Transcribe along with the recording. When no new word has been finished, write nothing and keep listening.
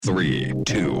3,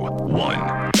 2,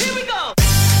 1. Here we go!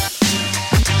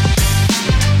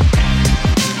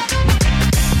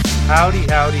 Howdy,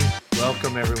 howdy.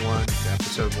 Welcome, everyone, to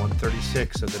episode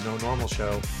 136 of the No Normal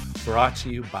Show, brought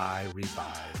to you by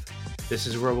Revive. This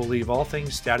is where we'll leave all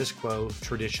things status quo,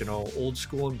 traditional, old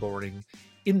school, and boring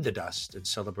in the dust and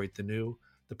celebrate the new,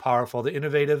 the powerful, the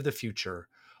innovative, the future,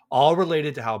 all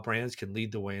related to how brands can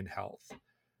lead the way in health.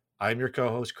 I'm your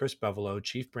co-host, Chris Bevelo,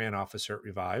 Chief Brand Officer at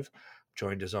Revive,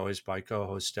 joined as always by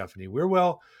co-host Stephanie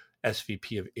Weirwell,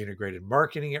 SVP of Integrated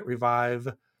Marketing at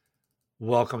Revive.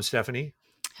 Welcome, Stephanie.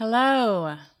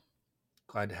 Hello.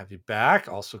 Glad to have you back.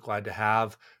 Also glad to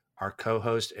have our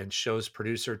co-host and show's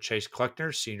producer, Chase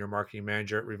Kleckner, Senior Marketing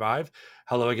Manager at Revive.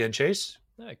 Hello again, Chase.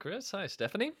 Hi, Chris. Hi,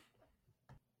 Stephanie.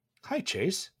 Hi,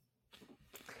 Chase.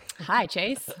 Hi,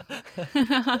 Chase.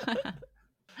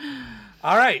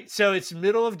 All right. So it's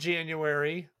middle of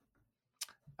January.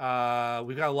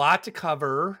 We've got a lot to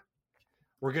cover.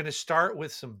 We're going to start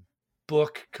with some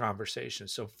book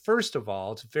conversations. So first of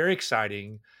all, it's very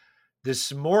exciting.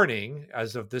 This morning,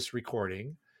 as of this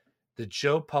recording, the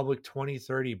Joe Public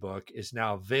 2030 book is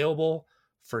now available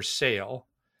for sale,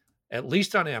 at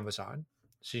least on Amazon.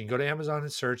 So you can go to Amazon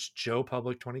and search Joe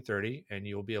Public 2030, and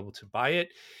you'll be able to buy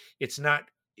it. It's not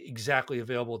exactly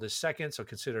available this second, so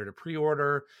consider it a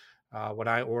pre-order. When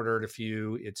I ordered a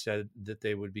few, it said that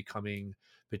they would be coming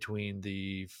between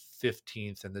the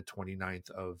 15th and the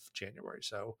 29th of January.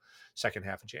 So second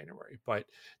half of January. But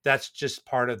that's just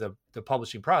part of the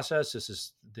publishing process. This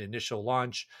is the initial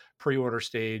launch pre-order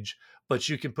stage, but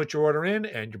you can put your order in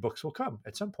and your books will come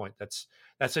at some point. That's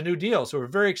a new deal. So we're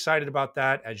very excited about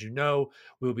that. As you know,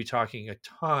 we'll be talking a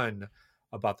ton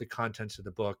about the contents of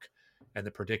the book and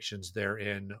the predictions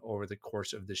therein over the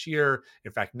course of this year.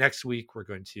 In fact, next week, we're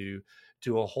going to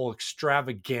do a whole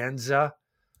extravaganza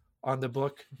on the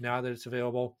book now that it's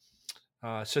available.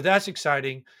 So that's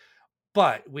exciting.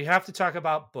 But we have to talk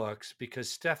about books because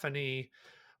Stephanie,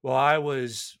 while I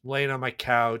was laying on my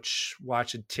couch,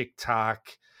 watching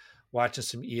TikTok, watching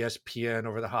some ESPN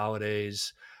over the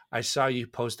holidays, I saw you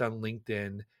post on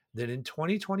LinkedIn that in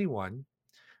 2021,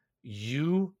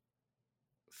 you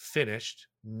finished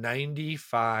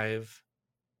 95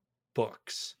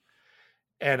 books.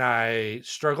 And I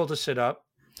struggled to sit up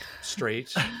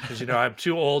straight because, I'm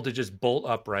too old to just bolt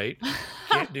upright.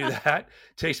 Can't do that.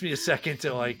 Takes me a second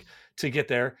to get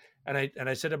there. And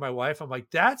I said to my wife, I'm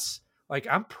like, that's like,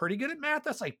 I'm pretty good at math.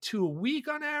 That's like 2 a week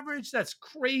on average. That's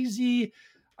crazy.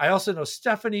 I also know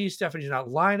Stephanie's not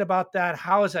lying about that.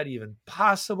 How is that even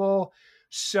possible?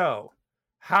 So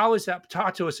how is that?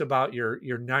 Talk to us about your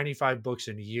 95 books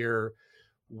in a year.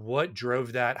 What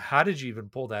drove that? How did you even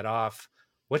pull that off?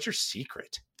 What's your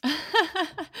secret?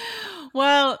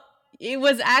 Well,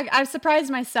 I surprised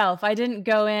myself. I didn't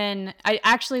go in. I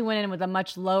actually went in with a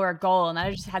much lower goal, and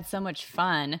I just had so much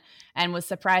fun and was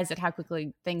surprised at how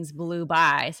quickly things blew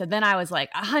by. So then I was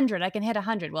like, 100, I can hit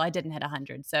 100. Well, I didn't hit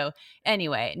 100. So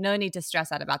anyway, no need to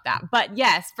stress out about that. But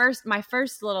yes, my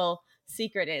first little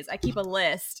secret is I keep a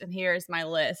list, and here's my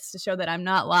list to show that I'm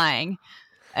not lying.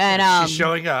 And she's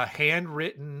showing a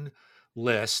handwritten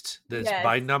list that's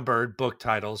by numbered book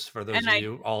titles for those of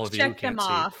you, all of you who can't see.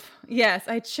 Off. Yes,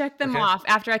 I check them off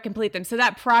after I complete them. So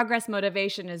that progress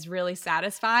motivation is really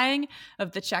satisfying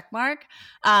of the check mark.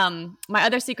 My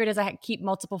other secret is I keep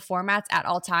multiple formats at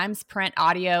all times, print,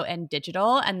 audio, and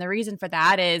digital. And the reason for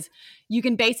that is you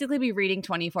can basically be reading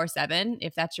 24/7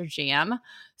 if that's your jam.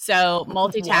 So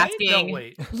multitasking, No,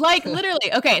 wait. like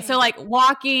literally. Okay. So like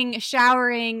walking,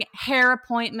 showering, hair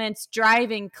appointments,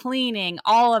 driving, cleaning,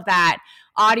 all of that.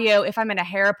 Audio, if I'm in a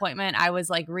hair appointment, I was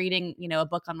like reading, a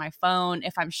book on my phone.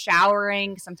 If I'm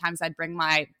showering, sometimes I'd bring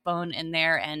my phone in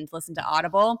there and listen to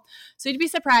Audible. So you'd be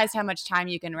surprised how much time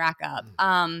you can rack up.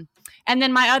 And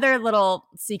then my other little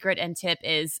secret and tip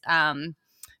is,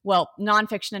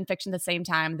 nonfiction and fiction at the same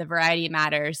time. The variety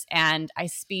matters. And I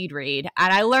speed read.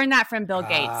 And I learned that from Bill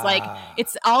Gates. Like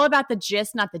it's all about the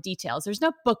gist, not the details. There's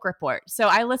no book report. So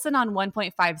I listen on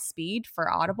 1.5 speed for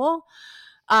Audible.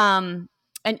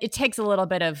 And it takes a little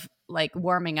bit of like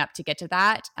warming up to get to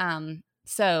that.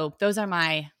 So those are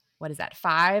my,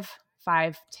 five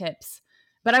tips.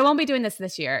 But I won't be doing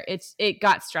this year. It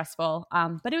got stressful,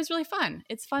 but it was really fun.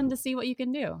 It's fun to see what you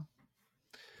can do.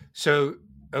 So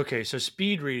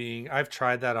speed reading, I've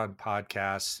tried that on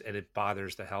podcasts and it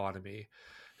bothers the hell out of me.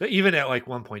 But even at like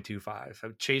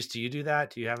 1.25. Chase, do you do that?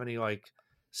 Do you have any like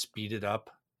speed it up?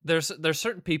 There's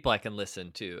certain people I can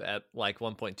listen to at like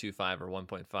 1.25 or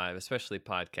 1.5, especially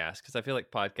podcasts, because I feel like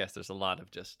podcasts, there's a lot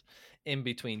of just in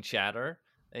between chatter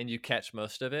and you catch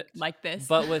most of it. Like this.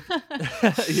 But with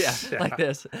like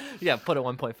this. Yeah, put it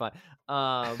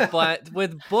 1.5. But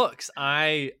with books,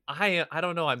 I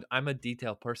don't know. I'm a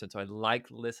detailed person, so I like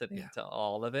listening to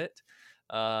all of it.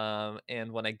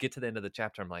 And when I get to the end of the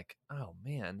chapter, I'm like, oh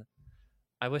man,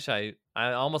 I wish I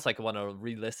almost like want to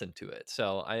re-listen to it.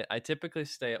 So I typically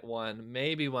stay at 1,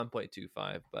 maybe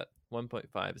 1.25, but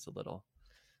 1.5 is a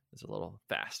little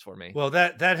fast for me. Well,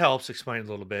 that helps explain a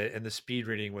little bit, and the speed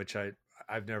reading, which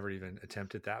I've never even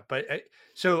attempted that. But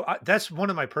that's one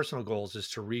of my personal goals, is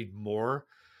to read more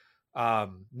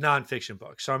nonfiction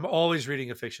books. So I'm always reading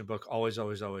a fiction book, always.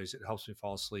 It helps me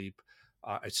fall asleep.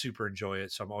 I super enjoy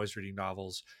it, so I'm always reading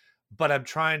novels. But I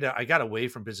got away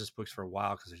from business books for a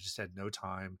while because I just had no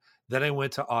time. Then I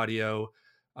went to audio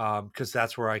because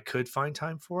that's where I could find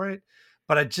time for it.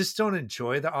 But I just don't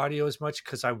enjoy the audio as much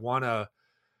because I want to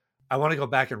go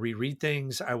back and reread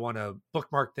things. I want to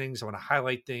bookmark things. I want to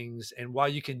highlight things. And while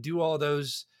you can do all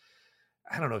those,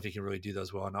 I don't know if you can really do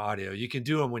those well in audio. You can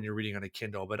do them when you're reading on a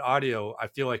Kindle, but audio, I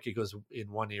feel like it goes in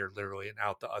one ear literally and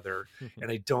out the other, and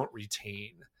I don't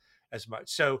retain as much.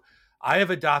 So I have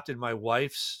adopted my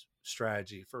wife's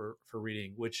strategy for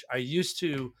reading, which I used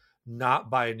to not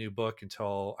buy a new book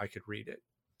until I could read it.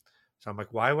 So I'm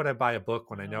like, why would I buy a book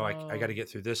when I know I got to get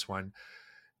through this one?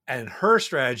 And her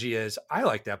strategy is, I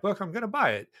like that book, I'm going to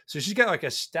buy it. So she's got like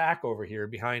a stack over here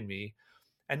behind me.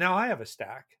 And now I have a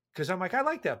stack because I'm like, I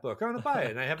like that book, I'm going to buy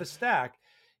it. And I have a stack.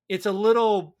 It's a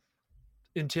little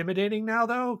intimidating now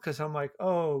though, because I'm like,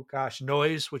 oh gosh,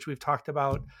 noise, which we've talked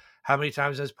about how many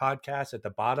times in this podcast, at the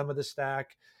bottom of the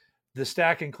stack. The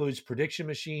stack includes Prediction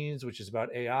Machines, which is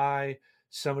about AI.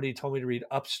 Somebody told me to read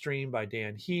Upstream by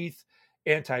Dan Heath,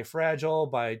 Anti-Fragile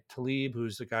by Talib,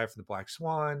 who's the guy from the Black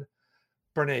Swan,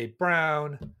 Brene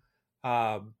Brown.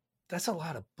 That's a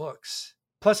lot of books.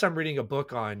 Plus, I'm reading a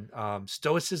book on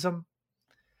Stoicism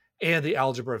and the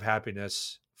Algebra of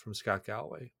Happiness from Scott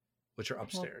Galloway, which are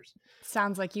upstairs. Well,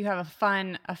 sounds like you have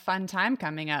a fun time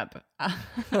coming up.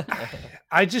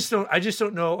 I just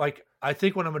don't know. Like, I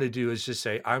think what I'm going to do is just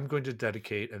say, I'm going to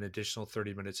dedicate an additional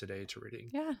 30 minutes a day to reading.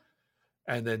 Yeah.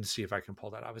 And then see if I can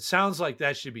pull that off. It sounds like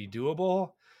that should be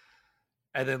doable.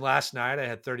 And then last night I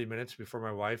had 30 minutes before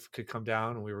my wife could come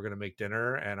down and we were going to make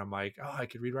dinner. And I'm like, oh, I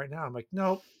could read right now. I'm like,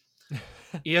 nope.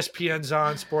 ESPN's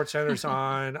on, SportsCenter's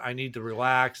on. I need to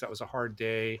relax. That was a hard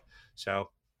day. So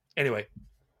anyway,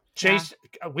 Chase,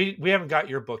 we haven't got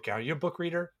your book out. Are you a book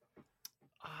reader?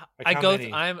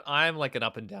 I'm like an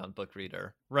up and down book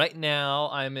reader. Right now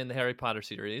I'm in the Harry Potter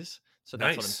series. So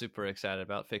that's what I'm super excited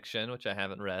about. Fiction, which I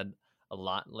haven't read a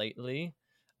lot lately.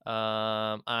 This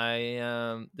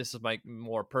is my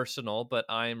more personal, but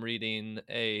I'm reading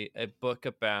a book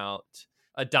about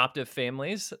adoptive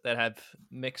families that have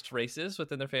mixed races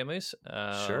within their families.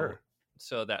 Sure.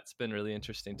 So that's been really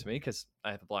interesting to me because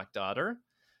I have a Black daughter.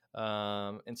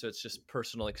 And so it's just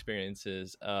personal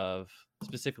experiences of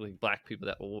specifically Black people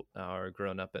that are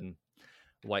grown up in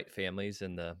white families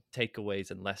and the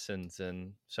takeaways and lessons.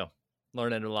 And so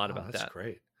learning a lot about that. That's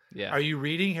great. Yeah. Are you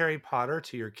reading Harry Potter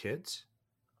to your kids?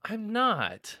 I'm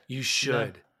not. You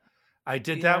should. No. I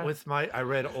did that with I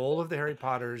read all of the Harry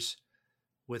Potters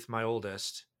with my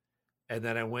oldest. And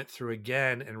then I went through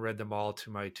again and read them all to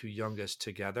my two youngest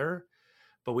together.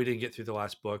 But we didn't get through the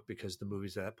last book because the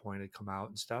movies at that point had come out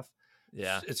and stuff.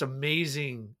 Yeah. It's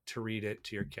amazing to read it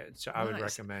to your kids. So I would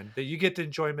recommend that you get the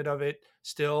enjoyment of it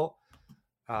still.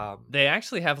 They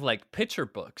actually have like picture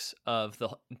books of the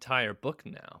entire book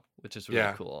now, which is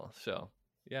really cool. So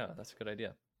yeah, that's a good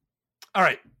idea. All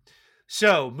right.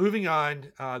 So moving on,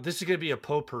 this is going to be a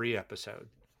potpourri episode.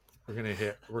 We're going to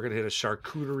hit a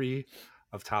charcuterie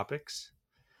of topics.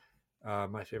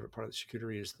 My favorite part of the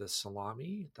charcuterie is the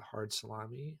salami, the hard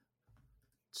salami.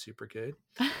 Super good.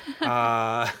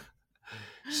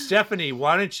 Stephanie,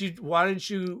 why don't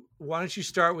you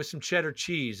start with some cheddar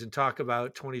cheese and talk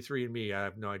about 23andMe? I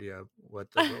have no idea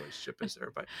what the relationship is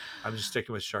there, but I'm just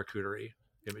sticking with charcuterie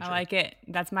imagery. I like it.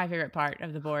 That's my favorite part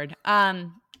of the board.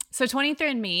 So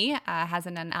 23andMe has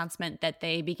an announcement that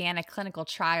they began a clinical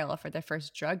trial for their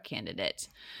first drug candidate,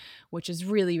 which is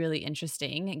really, really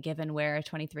interesting given where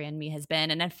 23andMe has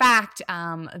been. And in fact,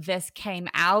 this came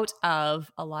out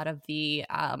of a lot of the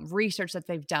research that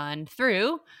they've done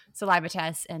through saliva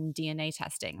tests and DNA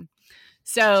testing.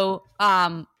 So,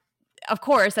 of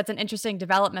course, that's an interesting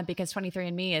development because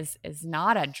 23andMe is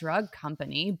not a drug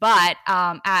company. But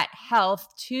at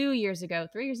Health 3 years ago,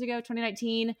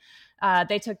 2019,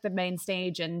 they took the main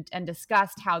stage and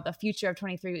discussed how the future of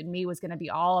 23andMe was going to be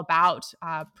all about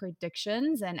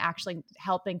predictions and actually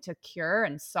helping to cure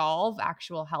and solve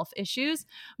actual health issues,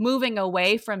 moving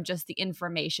away from just the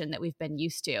information that we've been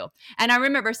used to. And I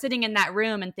remember sitting in that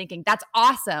room and thinking, that's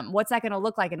awesome. What's that going to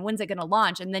look like? And when's it going to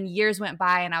launch? And then years went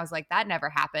by and I was like, that never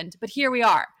happened. But here we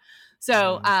are.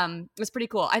 So it was pretty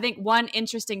cool. I think one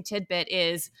interesting tidbit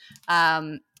is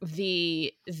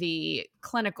the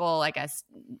clinical, I guess,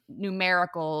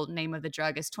 numerical name of the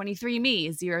drug is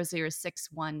 23Me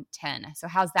 006110. So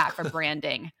how's that for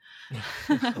branding?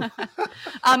 And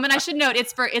I should note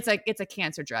it's a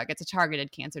cancer drug. It's a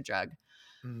targeted cancer drug.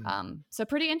 So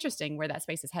pretty interesting where that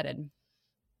space is headed.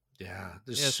 Yeah,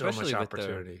 there's so much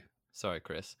opportunity. Sorry,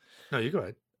 Chris. No, you go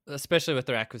ahead. Especially with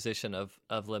their acquisition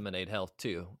of Lemonade Health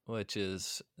too, which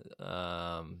is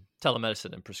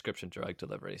telemedicine and prescription drug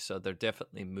delivery. So they're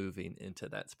definitely moving into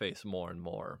that space more and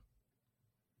more.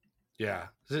 Yeah,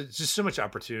 there's just so much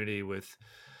opportunity with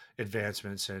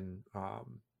advancements in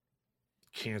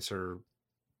cancer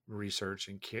research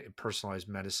and personalized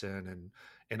medicine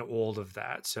and all of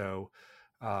that. So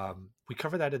we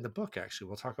cover that in the book. Actually,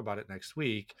 we'll talk about it next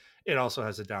week. It also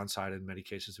has a downside in many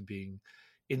cases of being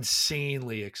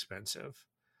insanely expensive,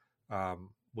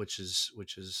 which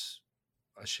is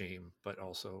a shame, but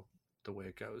also the way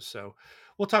it goes. So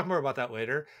we'll talk more about that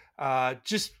later.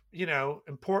 Just,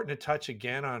 important to touch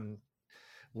again on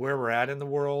where we're at in the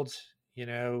world.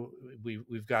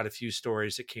 We've got a few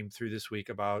stories that came through this week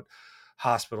about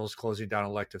hospitals closing down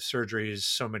elective surgeries.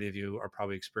 So many of you are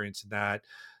probably experiencing that.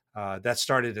 That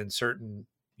started in certain,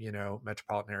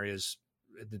 metropolitan areas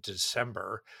in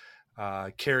December.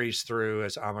 Carries through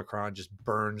as Omicron just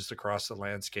burns across the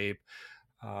landscape.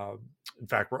 In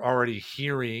fact, we're already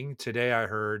hearing today, I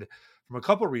heard from a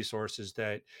couple of resources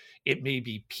that it may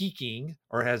be peaking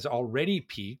or has already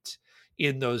peaked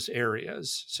in those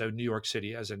areas. So New York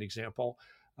City, as an example,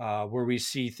 where we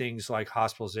see things like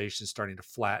hospitalizations starting to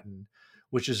flatten,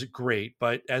 which is great.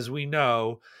 But as we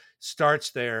know,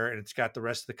 starts there and it's got the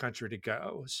rest of the country to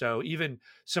go. So even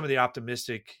some of the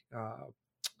optimistic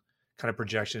kind of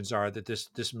projections are that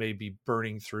this may be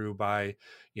burning through by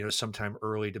sometime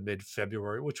early to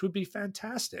mid-February, which would be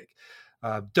fantastic.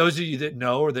 Those of you that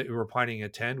know or that were planning to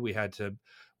attend, we had to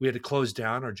close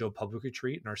down our Joe Public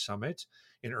retreat and our summit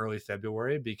in early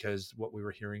February because what we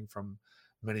were hearing from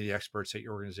many of the experts at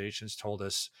your organizations told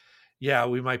us, yeah,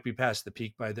 we might be past the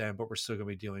peak by then, but we're still going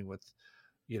to be dealing with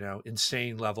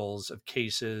insane levels of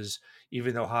cases.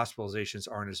 Even though hospitalizations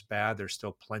aren't as bad, there's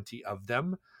still plenty of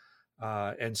them.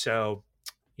 And so,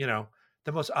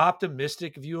 the most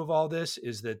optimistic view of all this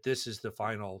is that this is the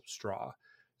final straw.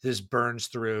 This burns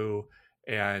through.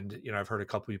 And, I've heard a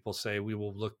couple people say we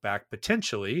will look back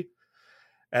potentially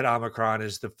at Omicron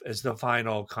as the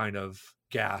final kind of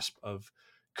gasp of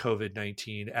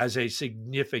COVID-19 as a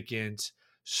significant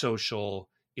social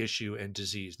issue and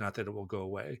disease. Not that it will go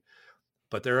away,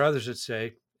 but there are others that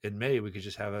say in May, we could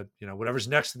just have whatever's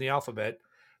next in the alphabet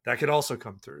that could also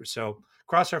come through. So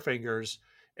cross our fingers,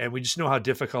 and we just know how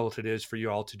difficult it is for you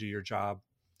all to do your job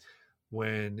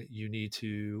when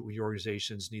your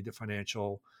organizations need the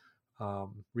financial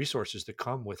resources that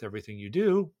come with everything you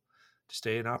do to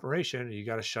stay in operation. You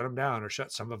got to shut them down or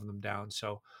shut some of them down.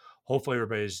 So hopefully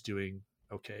everybody's doing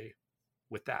okay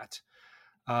with that.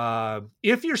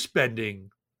 If you're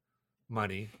spending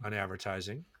money on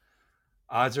advertising,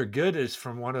 odds are good it's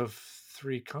from one of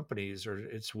three companies, or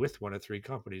it's with one of three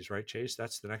companies, right, Chase?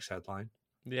 That's the next headline.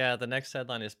 Yeah, the next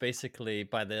headline is basically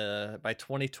by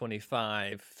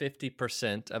 2025,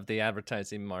 50% of the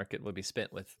advertising market will be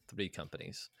spent with three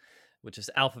companies, which is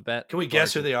Alphabet. Can we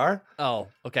guess who they are? Oh,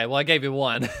 okay. Well, I gave you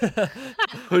one.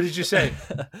 Who did you say?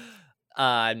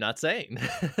 I'm not saying.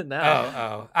 No.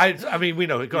 Oh. I mean, we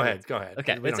know. Go ahead.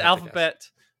 Okay, it's Alphabet,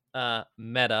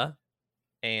 Meta,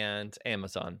 and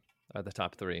Amazon are the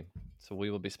top three. So we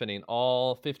will be spending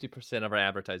all 50% of our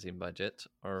advertising budget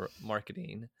or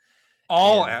marketing.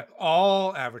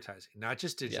 All advertising, not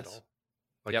just digital. Yes.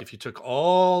 Like if you took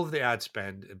all the ad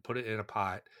spend and put it in a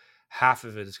pot, half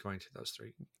of it is going to those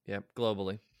three. Yep,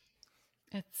 globally.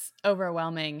 It's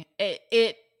overwhelming.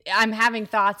 I'm having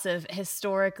thoughts of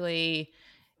historically.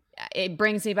 It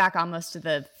brings me back almost to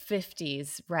the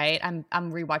 50s, right? I'm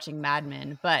rewatching Mad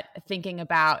Men, but thinking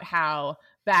about how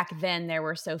back then there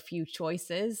were so few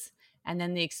choices, and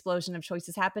then the explosion of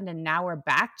choices happened, and now we're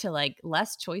back to like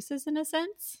less choices in a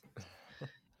sense.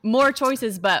 More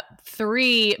choices, but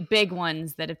three big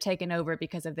ones that have taken over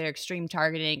because of their extreme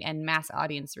targeting and mass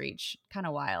audience reach. Kind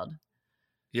of wild.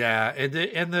 Yeah, and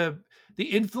the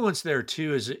influence there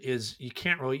too is you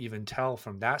can't really even tell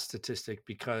from that statistic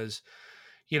because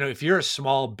if you're a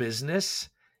small business,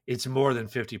 it's more than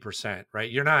 50%, right?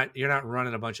 You're not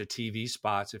running a bunch of TV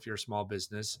spots if you're a small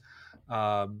business.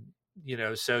 Um,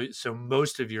 so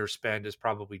most of your spend is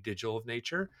probably digital of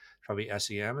nature, probably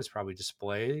SEM, it's probably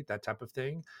display, that type of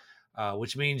thing.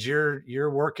 Which means you're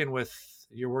working with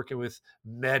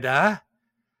Meta,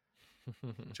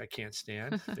 which I can't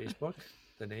stand, Facebook,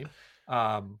 the name.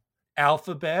 Um,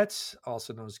 Alphabet,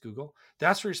 also known as Google.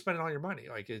 That's where you're spending all your money.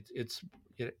 Like it's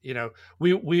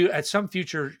we at some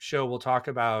future show we'll talk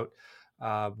about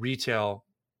retail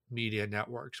media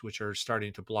networks, which are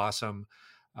starting to blossom.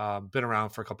 Been around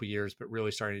for a couple of years, but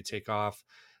really starting to take off.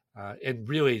 And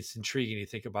really, it's intriguing to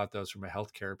think about those from a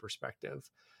healthcare perspective.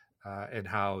 And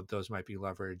how those might be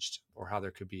leveraged, or how there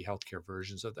could be healthcare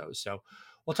versions of those. So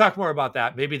we'll talk more about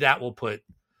that. Maybe that will put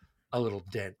a little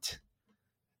dent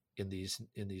in these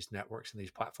networks and these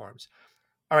platforms.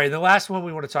 All right, the last one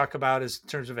we want to talk about is in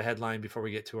terms of a headline before we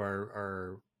get to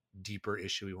our deeper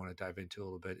issue we want to dive into a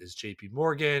little bit is JP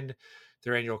Morgan.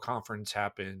 Their annual conference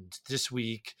happened this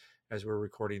week. As we're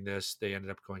recording this, they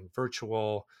ended up going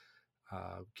virtual,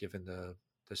 given the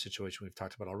situation we've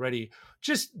talked about already.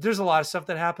 Just there's a lot of stuff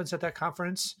that happens at that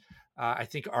conference. I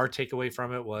think our takeaway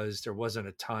from it was there wasn't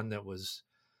a ton that was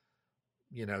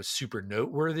super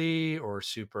noteworthy or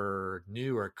super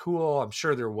new or cool. I'm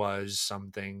sure there was some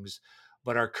things,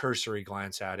 but our cursory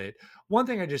glance at it. One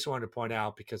thing I just wanted to point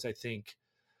out, because I think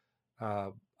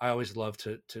I always love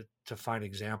to find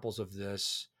examples of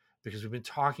this, because we've been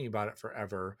talking about it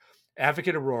forever.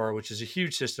 Advocate Aurora, which is a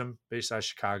huge system based out of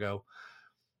Chicago,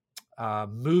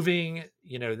 moving,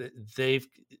 they've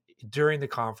during the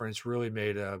conference really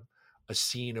made a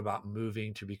scene about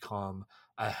moving to become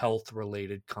a health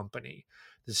related company.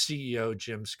 The CEO,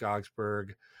 Jim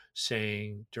Skogsberg,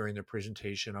 saying during the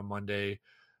presentation on Monday,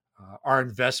 our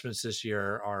investments this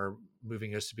year are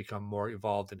moving us to become more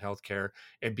involved in healthcare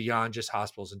and beyond just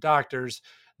hospitals and doctors.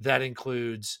 That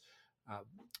includes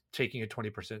taking a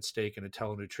 20% stake in a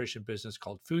telenutrition business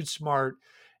called Food Smart,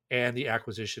 and the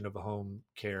acquisition of a home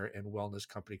care and wellness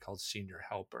company called Senior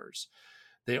Helpers.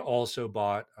 They also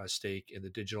bought a stake in the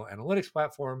digital analytics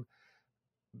platform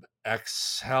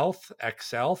X-Health.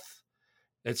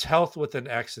 It's health with an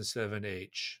X instead of an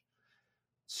H.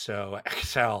 So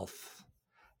X-Health.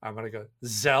 I'm going to go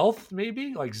Zelf,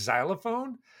 maybe, like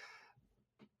xylophone,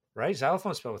 right?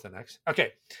 Xylophone spelled with an X.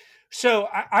 Okay. So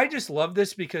I just love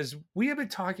this, because we have been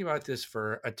talking about this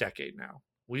for a decade now.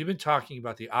 We've been talking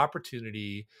about the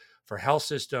opportunity for health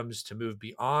systems to move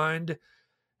beyond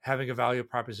having a value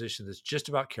proposition that's just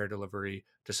about care delivery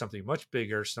to something much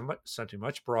bigger, something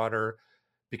much broader,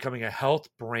 becoming a health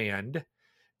brand,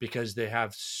 because they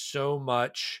have so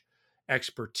much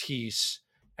expertise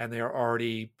and they are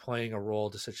already playing a role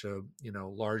to such a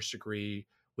large degree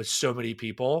with so many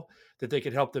people that they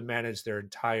could help them manage their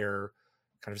entire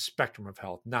kind of spectrum of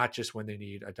health, not just when they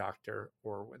need a doctor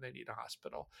or when they need a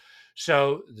hospital.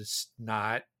 So it's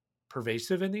not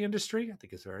pervasive in the industry. I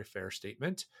think it's a very fair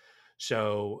statement.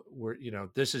 So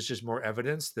this is just more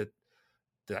evidence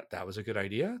that was a good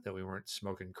idea, that we weren't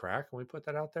smoking crack when we put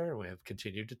that out there, and we have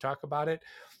continued to talk about it.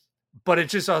 But it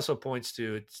just also points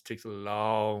to it takes a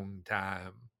long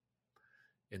time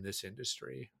in this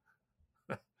industry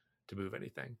to move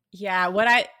anything. Yeah, what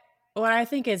I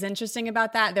think is interesting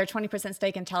about that, their 20%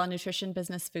 stake in telenutrition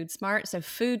business Food Smart. So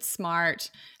Food Smart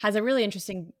has a really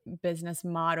interesting business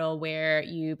model where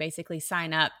you basically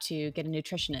sign up to get a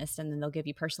nutritionist, and then they'll give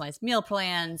you personalized meal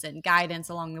plans and guidance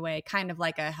along the way, kind of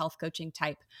like a health coaching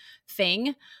type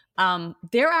thing.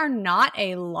 There are not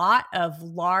a lot of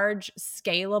large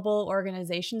scalable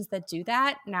organizations that do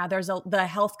that. Now there's the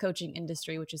health coaching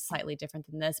industry, which is slightly different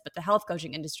than this, but the health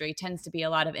coaching industry tends to be a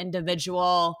lot of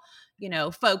individual,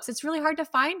 folks. It's really hard to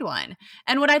find one.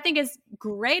 And what I think is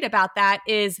great about that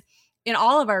is, in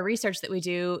all of our research that we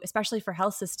do, especially for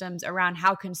health systems around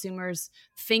how consumers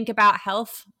think about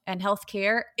health and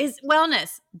healthcare, is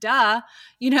wellness. Duh.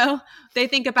 They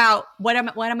think about what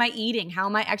am I eating? How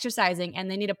am I exercising?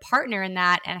 And they need a partner in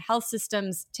that. And health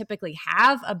systems typically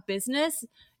have a business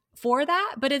for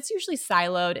that, but it's usually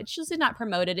siloed. It's usually not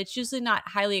promoted. It's usually not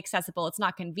highly accessible. It's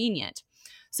not convenient.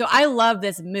 So I love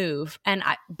this move, and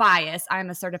I'm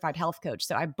a certified health coach,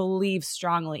 so I believe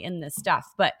strongly in this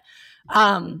stuff. But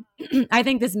I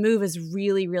think this move is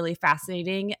really, really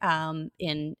fascinating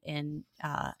in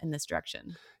this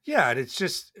direction. Yeah, and it's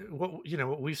just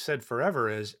what we've said forever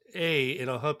is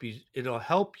it'll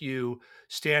help you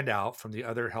stand out from the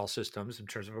other health systems in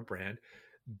terms of a brand.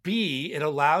 B, it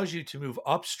allows you to move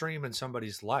upstream in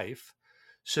somebody's life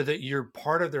so that you're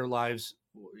part of their lives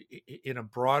in a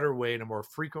broader way, in a more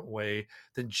frequent way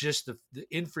than just the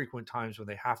infrequent times when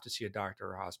they have to see a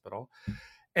doctor or hospital.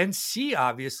 and see,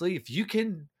 obviously, if you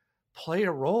can play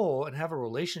a role and have a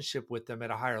relationship with them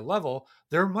at a higher level,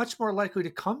 they're much more likely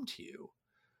to come to you,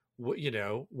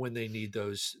 when they need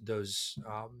those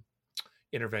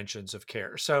interventions of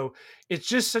care. So it's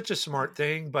just such a smart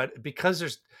thing, but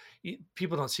because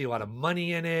people don't see a lot of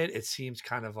money in it, it seems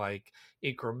kind of like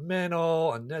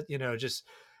incremental, and that, just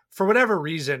for whatever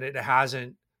reason, it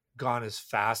hasn't gone as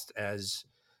fast as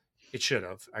it should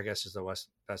have, I guess is the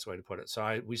best way to put it.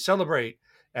 So we celebrate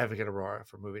Advocate Aurora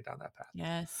for moving down that path.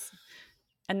 Yes.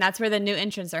 And that's where the new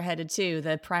entrants are headed too.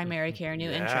 The primary care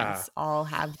new entrants all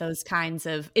have those kinds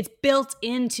of, it's built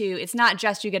into, it's not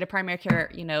just you get a primary care,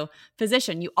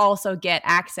 physician. You also get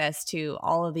access to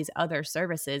all of these other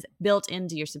services built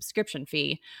into your subscription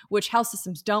fee, which health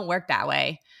systems don't work that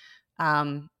way.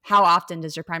 How often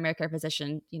does your primary care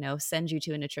physician, send you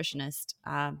to a nutritionist?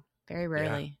 Very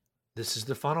rarely. Yeah. This is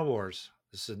the funnel wars.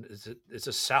 It's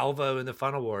a salvo in the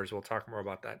funnel wars. We'll talk more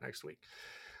about that next week.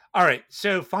 All right.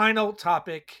 So final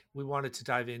topic we wanted to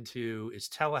dive into is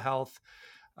telehealth.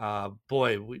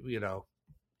 Boy,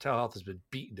 telehealth has been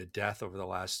beaten to death over the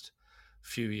last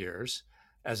few years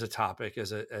as a topic,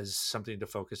 as something to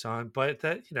focus on. But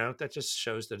that just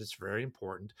shows that it's very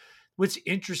important. What's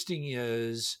interesting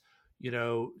is,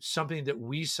 something that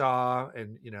we saw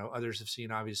and, others have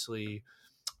seen, obviously,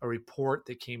 a report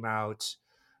that came out,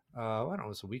 I don't know, it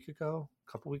was a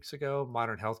couple weeks ago,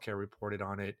 Modern Healthcare reported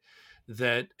on it,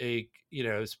 that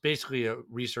it's basically a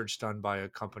research done by a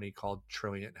company called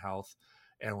Trilliant Health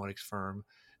analytics firm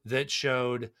that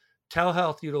showed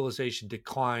telehealth utilization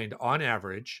declined on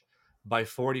average by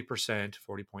 40%,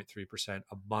 40.3%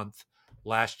 a month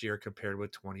last year compared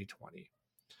with 2020.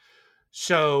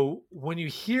 So when you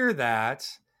hear that,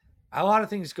 a lot of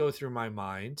things go through my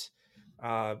mind.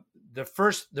 The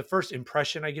first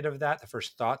impression I get of that, the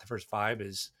first thought, the first vibe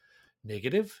is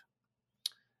negative.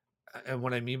 And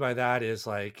what I mean by that is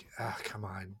like, come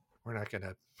on, we're not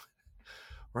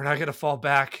gonna fall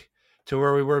back to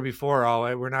where we were before.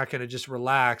 We're not gonna just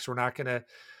relax. We're not gonna,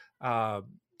 But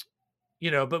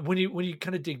when you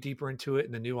kind of dig deeper into it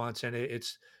and the nuance in it,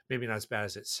 it's maybe not as bad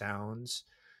as it sounds.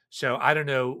 So I don't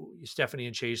know, Stephanie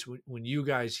and Chase, when you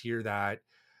guys hear that,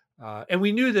 and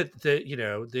we knew that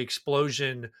the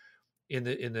explosion in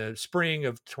the spring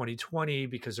of 2020,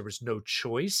 because there was no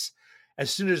choice. As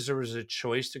soon as there was a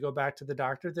choice to go back to the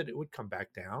doctor, that it would come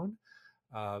back down.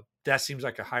 That seems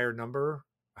like a higher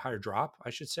drop, I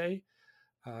should say,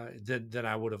 than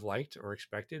I would have liked or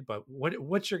expected. But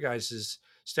what's your guys's,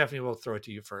 Stephanie, we'll throw it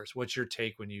to you first. What's your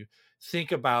take when you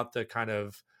think about the kind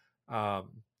of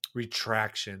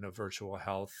retraction of virtual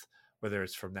health, whether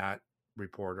it's from that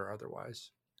report or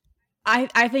otherwise?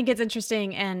 I think it's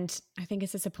interesting and I think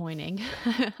it's disappointing.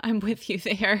 I'm with you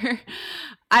there.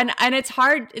 And it's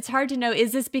hard to know,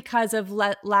 is this because of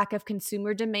lack of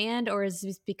consumer demand or is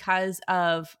this because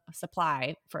of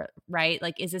supply right?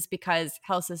 Like, is this because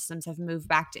health systems have moved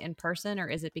back to in-person or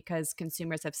is it because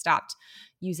consumers have stopped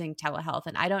using telehealth?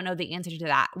 And I don't know the answer to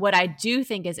that. What I do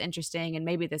think is interesting, and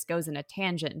maybe this goes in a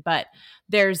tangent, but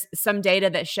there's some data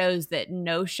that shows that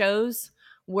no-shows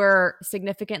were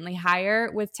significantly higher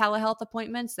with telehealth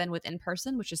appointments than with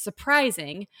in-person, which is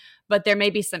surprising, but there may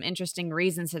be some interesting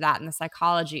reasons to that in the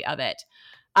psychology of it.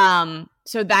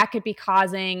 So that could be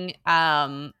causing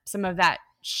some of that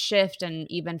shift and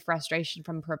even frustration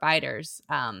from providers.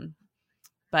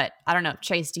 But I don't know,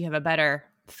 Chase, do you have a better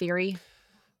theory?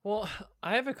 Well,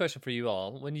 I have a question for you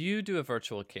all. When you do a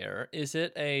virtual care,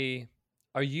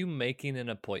 are you making an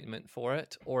appointment for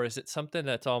it, or is it something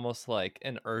that's almost like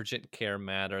an urgent care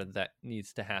matter that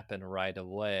needs to happen right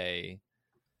away?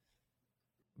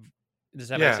 Does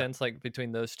that make sense, like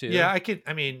between those two? Yeah,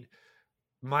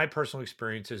 my personal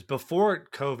experience is before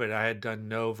COVID, I had done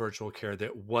no virtual care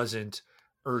that wasn't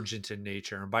urgent in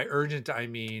nature. And by urgent, I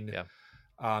mean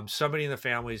somebody in the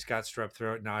family's got strep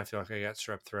throat. Now I feel like I got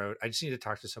strep throat. I just need to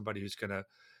talk to somebody who's going to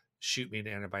shoot me an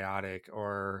antibiotic,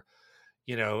 or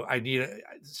I need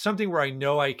something where I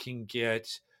know I can get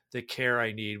the care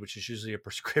I need, which is usually a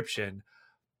prescription,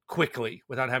 quickly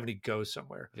without having to go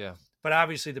somewhere. Yeah. But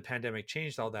obviously the pandemic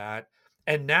changed all that.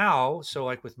 And now, so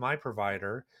like with my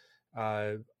provider,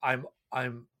 I'm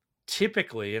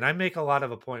typically, and I make a lot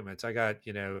of appointments. I got,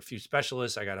 a few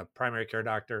specialists. I got a primary care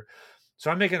doctor. So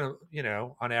I'm making,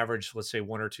 on average, let's say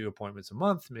 1 or 2 appointments a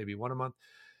month, maybe 1 a month.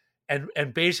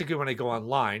 And basically when I go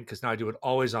online, because now I do it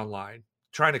always online,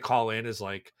 trying to call in is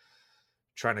like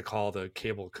trying to call the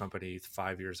cable company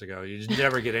 5 years ago. You just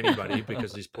never get anybody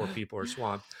because these poor people are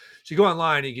swamped. So you go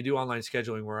online and you can do online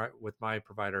scheduling with my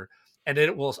provider, and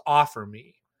it will offer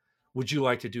me, would you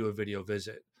like to do a video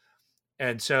visit?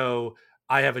 And so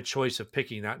I have a choice of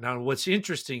picking that. Now, what's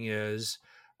interesting is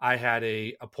I had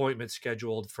a appointment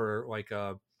scheduled for like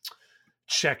a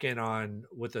check in on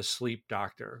with a sleep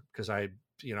doctor because I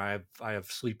have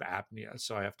sleep apnea,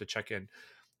 so I have to check in,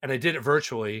 and I did it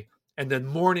virtually. And then the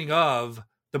morning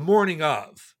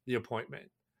of the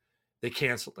appointment, they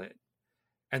canceled it,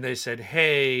 and they said,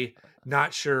 "Hey,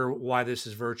 not sure why this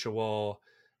is virtual,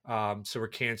 so we're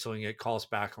canceling it. Call us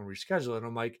back and reschedule it." And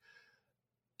I'm like,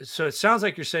 so it sounds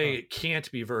like you're saying it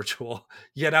can't be virtual,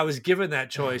 yet I was given that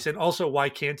choice. And also, why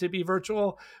can't it be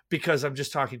virtual? Because I'm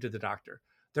just talking to the doctor.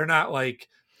 They're not like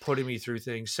putting me through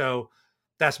things. So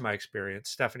that's my experience.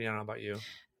 Stephanie, I don't know about you.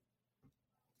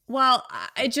 Well,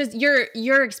 it just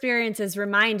your experience is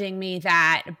reminding me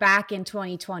that back in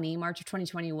 2020, March of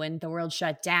 2020, when the world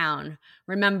shut down,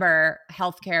 remember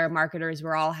healthcare marketers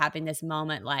were all having this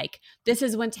moment like, this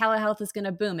is when telehealth is going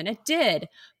to boom. And it did.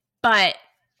 But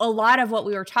a lot of what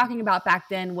we were talking about back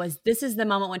then was this is the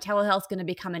moment when telehealth is going to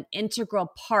become an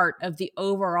integral part of the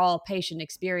overall patient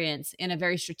experience in a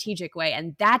very strategic way.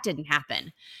 And that didn't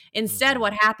happen. Instead,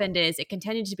 what happened is it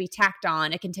continued to be tacked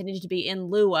on. It continued to be in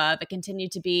lieu of. It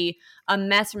continued to be a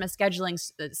mess from a scheduling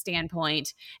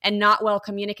standpoint and not well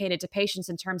communicated to patients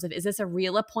in terms of, is this a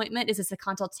real appointment? Is this a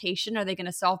consultation? Are they going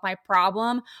to solve my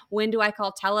problem? When do I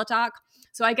call teletalk?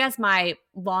 So I guess my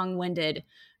long-winded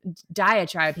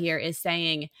diatribe here is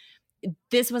saying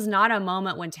this was not a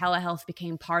moment when telehealth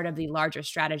became part of the larger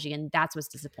strategy, and that's what's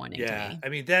disappointing to me. I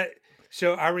mean that.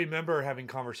 So I remember having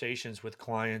conversations with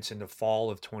clients in the fall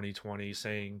of 2020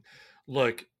 saying,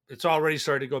 "Look, it's already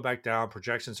started to go back down.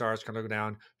 Projections are it's going to go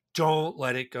down. Don't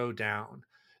let it go down.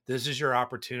 This is your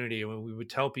opportunity." And when we would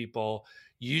tell people,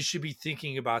 you should be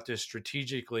thinking about this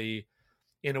strategically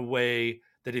in a way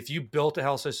that if you built a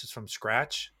health system from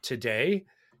scratch today,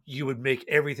 you would make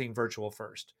everything virtual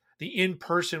first. The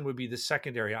in-person would be the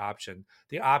secondary option,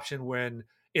 the option when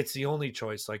it's the only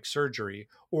choice, like surgery,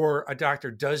 or a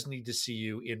doctor does need to see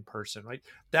you in person. Like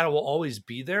that will always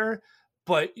be there,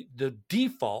 but the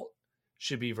default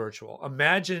should be virtual.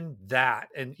 Imagine that.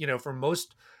 And for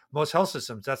most health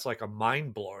systems, that's like a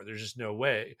mind blower. There's just no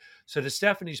way. So to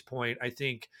Stephanie's point, I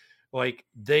think like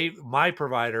my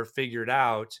provider figured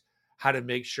out how to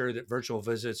make sure that virtual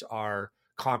visits are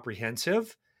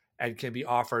comprehensive and can be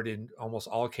offered in almost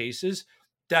all cases.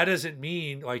 That doesn't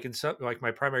mean like in some, like my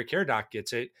primary care doc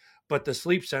gets it, but the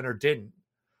sleep center didn't.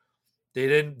 They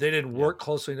didn't work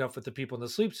closely enough with the people in the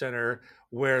sleep center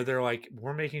where they're like,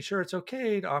 we're making sure it's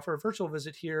okay to offer a virtual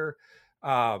visit here.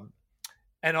 And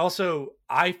also,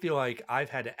 I feel like I've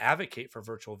had to advocate for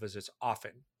virtual visits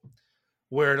often,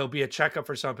 where it'll be a checkup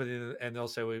for something, and they'll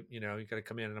say, well, you got to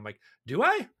come in, and I'm like, do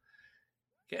I?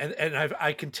 And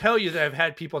I can tell you that I've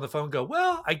had people on the phone go,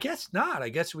 well, I guess not. I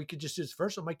guess we could just do this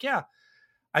first. I'm like, yeah,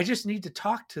 I just need to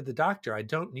talk to the doctor. I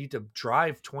don't need to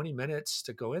drive 20 minutes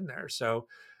to go in there. So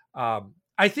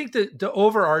I think that the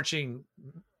overarching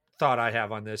thought I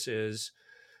have on this is,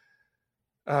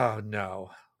 oh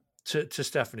no, to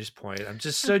Stephanie's point, I'm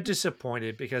just so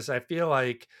disappointed because I feel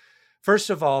like, first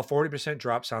of all, 40%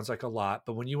 drop sounds like a lot,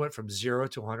 but when you went from 0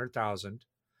 to 100,000,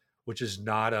 which is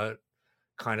not a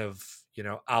kind of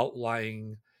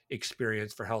outlying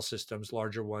experience for health systems,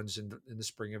 larger ones in the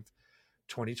spring of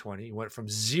 2020, you went from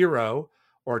 0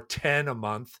 or 10 a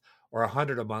month or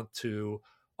 100 a month to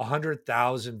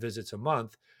 100,000 visits a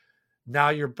month. Now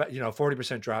you're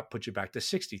 40% drop puts you back to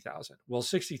 60,000. Well,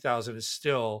 60,000 is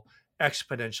still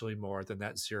exponentially more than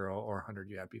that 0 or 100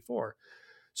 you had before.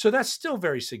 So that's still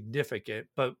very significant,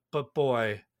 but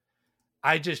boy,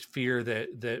 I just fear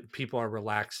that people are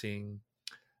relaxing.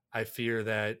 I fear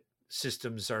that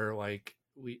systems are like,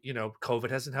 COVID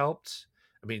hasn't helped.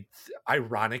 I mean,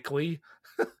 ironically,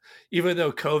 even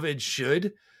though COVID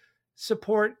should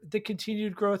support the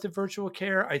continued growth of virtual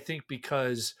care, I think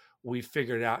because we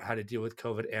figured out how to deal with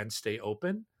COVID and stay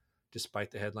open,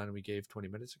 despite the headline we gave 20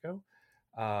 minutes ago,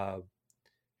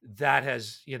 that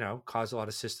has, caused a lot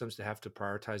of systems to have to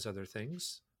prioritize other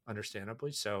things,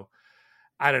 understandably. So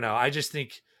I don't know.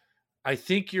 I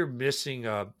think you're missing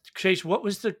Chase. What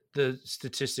was the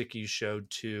statistic you showed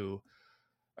to,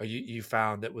 or you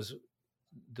found that was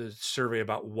the survey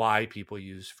about why people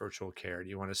use virtual care? Do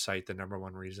you want to cite the number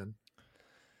one reason?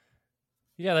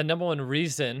 Yeah, the number one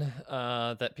reason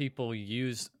that people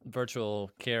use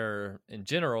virtual care in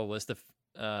general was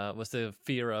the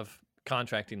fear of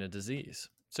contracting a disease.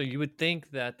 So you would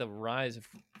think that the rise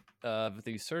of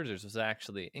these surgeries was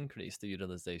actually increase the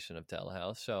utilization of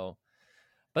telehealth. So,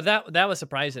 but that was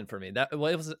surprising for me. That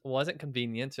wasn't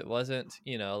convenient. It wasn't,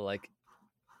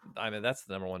 I mean, that's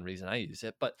the number one reason I use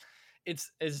it, but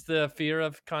it's the fear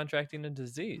of contracting a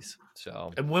disease.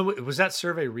 So, and when was that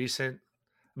survey recent?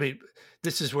 I mean,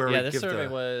 this is where this survey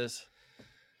was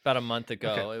About a month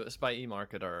ago. Okay. It was by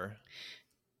eMarketer.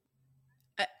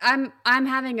 I'm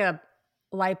having a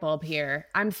light bulb here.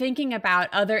 I'm thinking about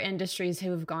other industries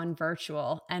who have gone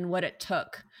virtual and what it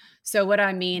took. So what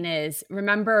I mean is,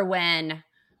 remember when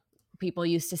people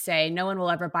used to say no one will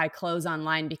ever buy clothes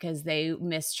online because they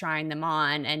miss trying them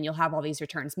on and you'll have all these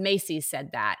returns. Macy's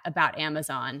said that about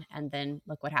Amazon, and then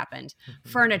look what happened.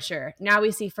 Furniture. Now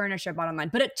we see furniture bought online,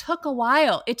 but it took a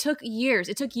while. It took years.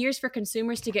 It took years for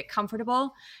consumers to get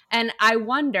comfortable. And I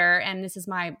wonder, and this is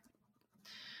my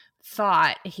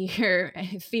thought here,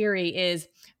 theory is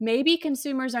maybe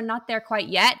consumers are not there quite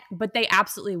yet, but they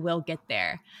absolutely will get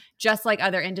there, just like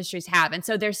other industries have. And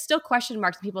so there's still question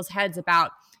marks in people's heads about,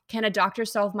 can a doctor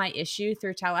solve my issue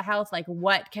through telehealth? Like,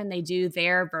 what can they do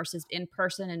there versus in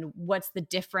person? And what's the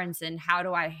difference? And how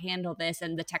do I handle this?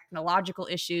 And the technological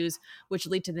issues, which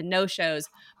lead to the no-shows.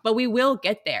 But we will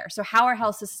get there. So how are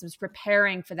health systems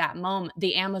preparing for that moment,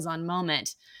 the Amazon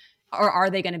moment? Or are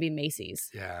they going to be Macy's?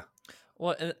 Yeah.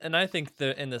 Well, and I think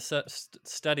in the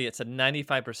study, it said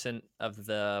 95% of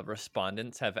the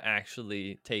respondents have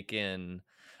actually taken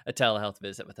a telehealth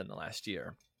visit within the last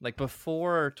year. Like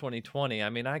before 2020, I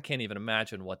mean, I can't even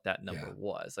imagine what that number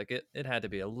was. Like it had to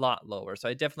be a lot lower. So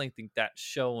I definitely think that's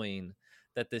showing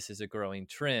that this is a growing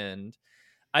trend.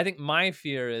 I think my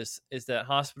fear is that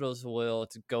hospitals will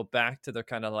go back to their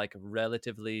kind of like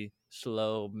relatively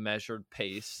slow, measured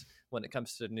pace when it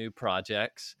comes to new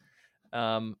projects.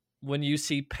 When you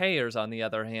see payers, on the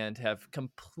other hand, have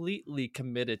completely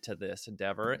committed to this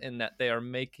endeavor in that they are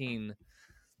making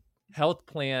health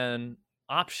plan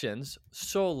options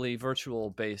solely virtual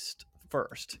based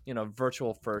first,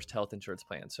 virtual first health insurance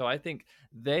plan. So I think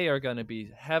they are going to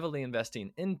be heavily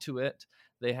investing into it.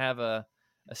 They have a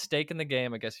stake in the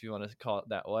game, I guess if you want to call it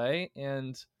that way,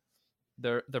 and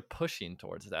they're pushing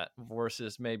towards that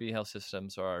versus maybe health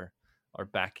systems are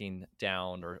backing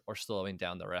down or slowing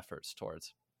down their efforts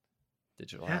towards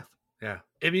digital health. Yeah.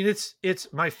 I mean, it's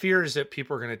my fear is that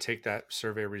people are going to take that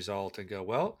survey result and go,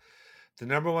 well, the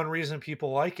number one reason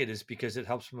people like it is because it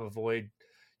helps them avoid,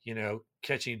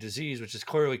 catching disease, which is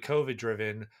clearly COVID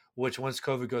driven, which once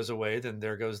COVID goes away, then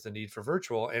there goes the need for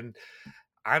virtual. And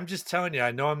I'm just telling you,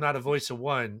 I know I'm not a voice of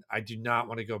one. I do not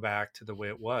want to go back to the way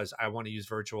it was. I want to use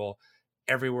virtual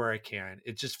everywhere I can.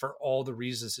 It's just for all the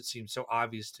reasons it seems so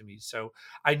obvious to me. So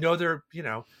I know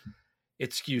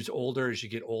it skews older as you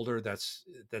get older.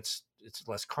 It's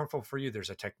less comfortable for you. There's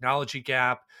a technology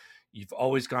gap. You've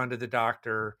always gone to the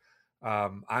doctor.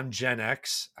 I'm Gen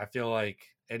X. I feel like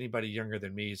anybody younger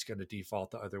than me is going to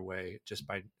default the other way.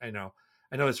 I know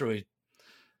it's really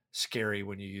scary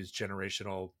when you use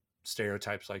generational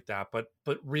stereotypes like that, but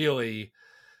really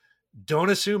don't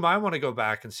assume I want to go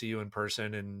back and see you in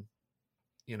person and,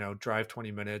 drive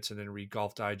 20 minutes and then read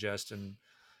Golf Digest and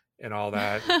all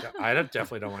that. I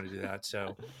definitely don't want to do that.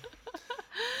 So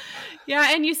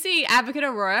yeah. And you see Advocate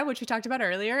Aurora, which we talked about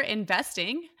earlier,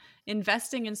 investing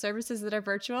in services that are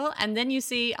virtual. And then you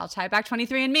see, I'll tie back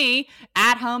 23andMe,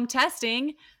 at-home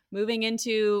testing, moving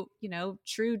into,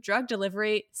 true drug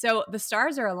delivery. So the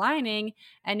stars are aligning.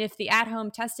 And if the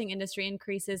at-home testing industry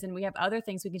increases and we have other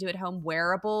things we can do at home,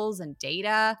 wearables and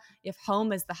data, if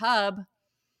home is the hub,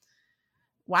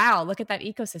 wow, look at that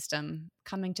ecosystem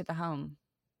coming to the home.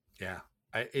 Yeah.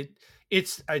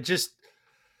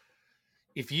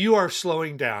 If you are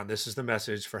slowing down, this is the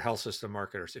message for health system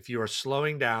marketers. If you are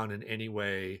slowing down in any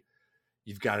way,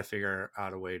 you've got to figure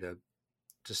out a way to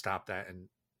stop that and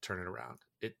turn it around.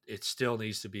 It still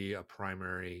needs to be a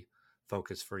primary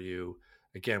focus for you.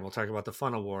 Again, we'll talk about the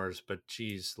funnel wars, but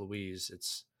geez, Louise,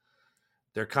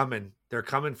 they're coming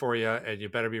for you, and you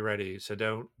better be ready. So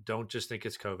don't just think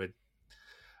it's COVID.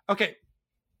 Okay.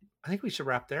 I think we should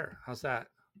wrap there. How's that?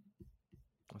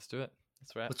 Let's do it.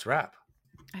 Let's wrap.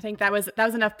 I think that was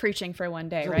enough preaching for one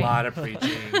day, There's right? A lot of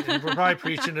preaching. And we're probably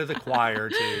preaching to the choir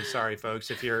too. Sorry, folks.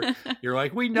 If you're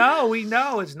like, we know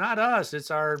it's not us.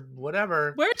 It's our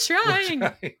whatever. We're trying.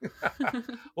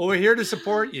 Well, we're here to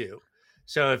support you.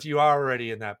 So if you are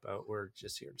already in that boat, we're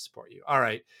just here to support you. All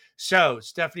right. So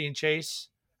Stephanie and Chase,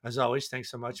 as always, thanks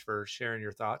so much for sharing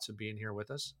your thoughts and being here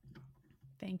with us.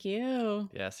 Thank you.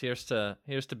 Yes, here's to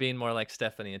being more like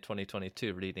Stephanie in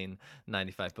 2022, reading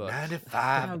 95 books.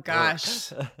 95. Oh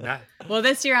gosh. Well,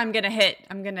 this year I'm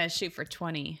gonna shoot for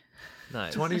 20.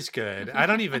 Nice. 20's good. I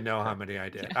don't even know how many I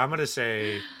did. I'm gonna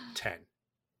say 10.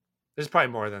 There's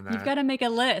probably more than that. You've got to make a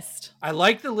list. I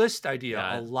like the list idea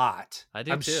a lot. I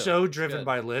do I'm too. so driven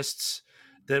by lists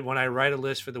that when I write a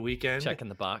list for the weekend, check in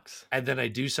the box, and then I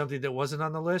do something that wasn't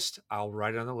on the list, I'll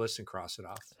write it on the list and cross it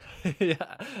off.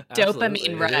 Yeah,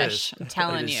 dopamine rush. I'm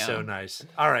telling you, so nice.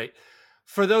 All right,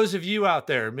 for those of you out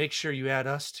there, make sure you add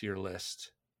us to your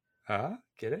list.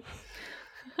 Get it?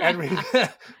 And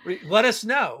let us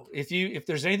know if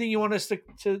there's anything you want us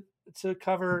to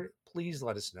cover. Please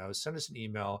let us know. Send us an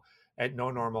email at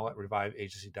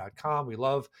nonormal@reviveagency.com. We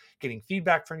love getting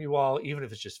feedback from you all, even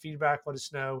if it's just feedback. Let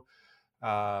us know.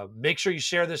 Make sure you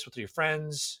share this with your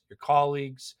friends, your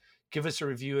colleagues. Give us a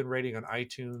review and rating on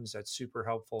iTunes. That's super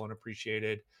helpful and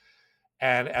appreciated.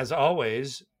 And as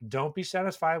always, don't be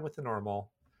satisfied with the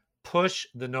normal. Push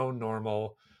the no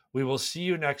normal. We will see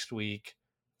you next week.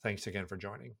 Thanks again for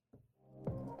joining.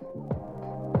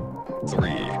 3,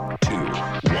 2,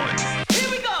 1.